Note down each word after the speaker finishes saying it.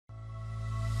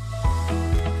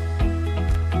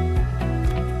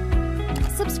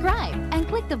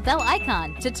the bell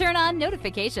icon to turn on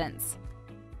notifications.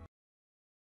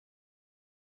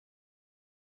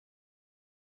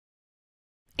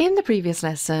 In the previous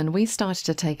lesson, we started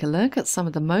to take a look at some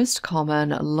of the most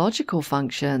common logical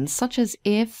functions such as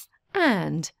if,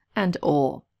 and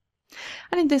or.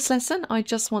 And in this lesson, I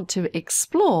just want to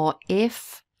explore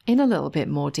if in a little bit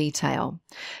more detail,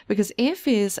 because if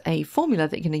is a formula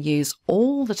that you're going to use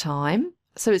all the time,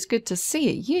 so it's good to see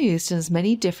it used in as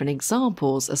many different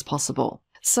examples as possible.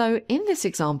 So in this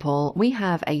example, we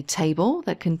have a table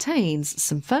that contains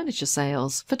some furniture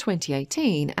sales for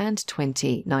 2018 and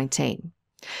 2019.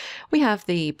 We have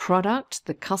the product,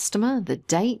 the customer, the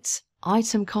date,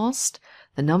 item cost,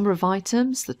 the number of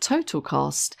items, the total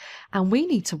cost, and we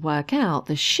need to work out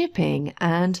the shipping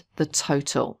and the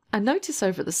total. And notice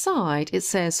over at the side, it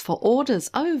says for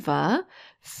orders over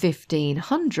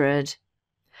 1,500,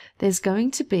 there's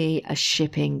going to be a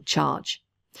shipping charge.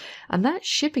 And that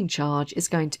shipping charge is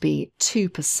going to be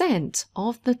 2%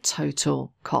 of the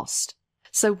total cost.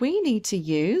 So we need to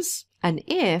use an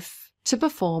if to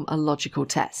perform a logical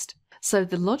test. So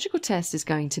the logical test is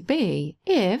going to be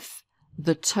if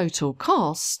the total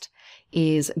cost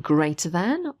is greater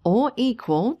than or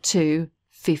equal to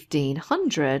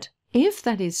 1,500. If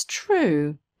that is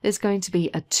true, there's going to be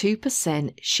a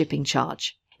 2% shipping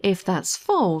charge. If that's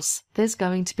false, there's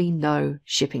going to be no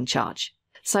shipping charge.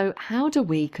 So how do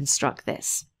we construct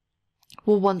this?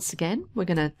 Well, once again, we're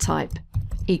going to type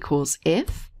equals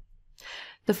if.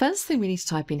 The first thing we need to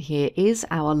type in here is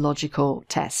our logical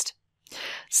test.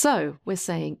 So we're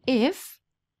saying if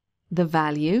the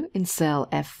value in cell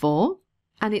F4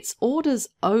 and its orders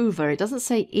over, it doesn't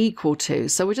say equal to,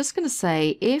 so we're just going to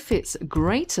say if it's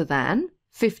greater than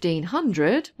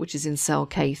 1,500, which is in cell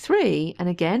K3, and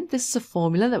again, this is a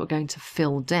formula that we're going to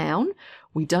fill down.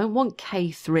 We don't want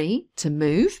K3 to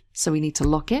move, so we need to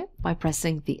lock it by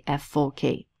pressing the F4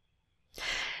 key.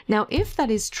 Now, if that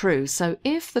is true, so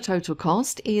if the total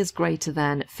cost is greater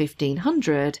than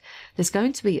 1,500, there's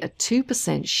going to be a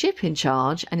 2% shipping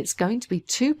charge, and it's going to be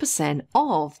 2%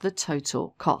 of the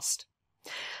total cost.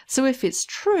 So if it's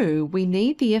true, we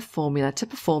need the if formula to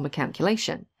perform a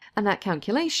calculation, and that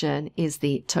calculation is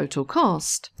the total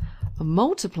cost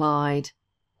multiplied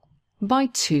by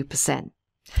 2.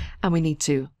 And we need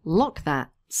to lock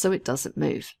that so it doesn't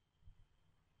move.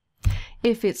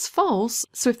 If it's false,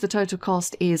 so if the total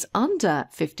cost is under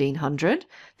 1,500,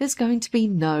 there's going to be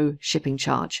no shipping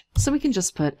charge. So we can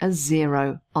just put a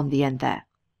 0 on the end there.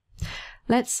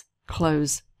 Let's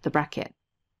close the bracket.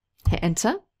 Hit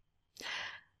enter.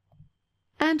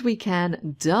 And we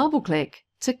can double click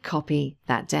to copy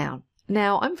that down.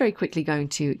 Now I'm very quickly going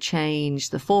to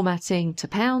change the formatting to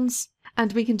pounds.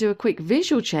 And we can do a quick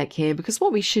visual check here, because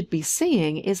what we should be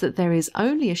seeing is that there is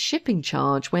only a shipping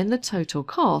charge when the total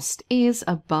cost is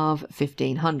above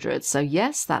 1,500. So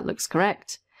yes, that looks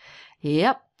correct.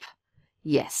 Yep.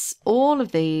 Yes, all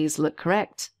of these look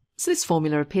correct. So this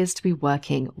formula appears to be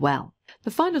working well.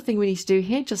 The final thing we need to do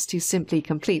here, just to simply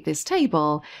complete this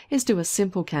table, is do a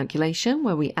simple calculation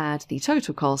where we add the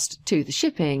total cost to the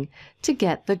shipping to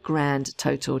get the grand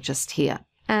total just here.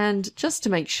 And just to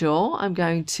make sure, I'm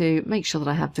going to make sure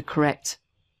that I have the correct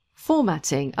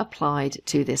formatting applied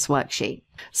to this worksheet.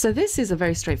 So this is a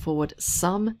very straightforward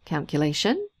sum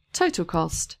calculation, total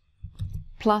cost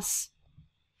plus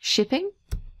shipping.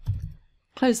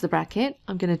 Close the bracket.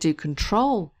 I'm going to do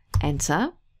Control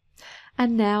Enter.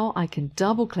 And now I can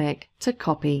double click to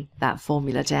copy that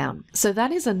formula down. So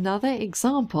that is another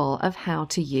example of how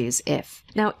to use if.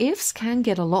 Now, ifs can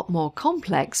get a lot more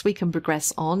complex. We can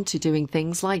progress on to doing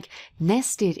things like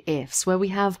nested ifs, where we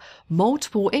have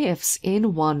multiple ifs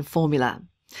in one formula.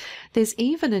 There's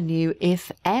even a new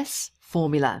if-s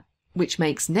formula, which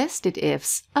makes nested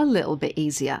ifs a little bit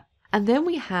easier. And then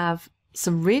we have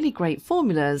some really great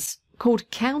formulas called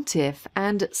COUNTIF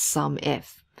and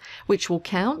SUMIF, which will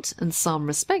count and sum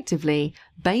respectively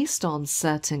based on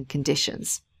certain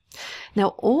conditions. Now,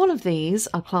 all of these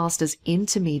are classed as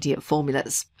intermediate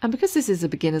formulas, and because this is a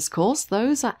beginner's course,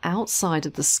 those are outside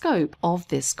of the scope of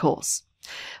this course.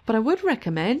 But I would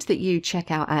recommend that you check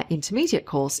out our intermediate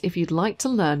course if you'd like to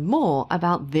learn more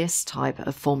about this type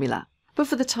of formula. But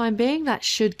for the time being, that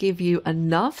should give you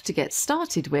enough to get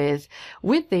started with.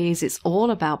 With these, it's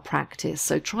all about practice,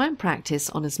 so try and practice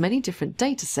on as many different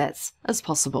data sets as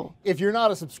possible. If you're not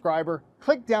a subscriber,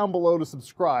 click down below to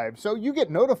subscribe so you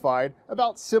get notified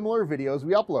about similar videos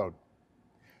we upload.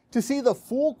 To see the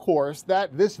full course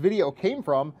that this video came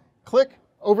from, click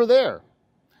over there.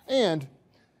 And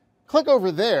click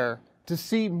over there to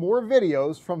see more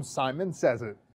videos from Simon Says It.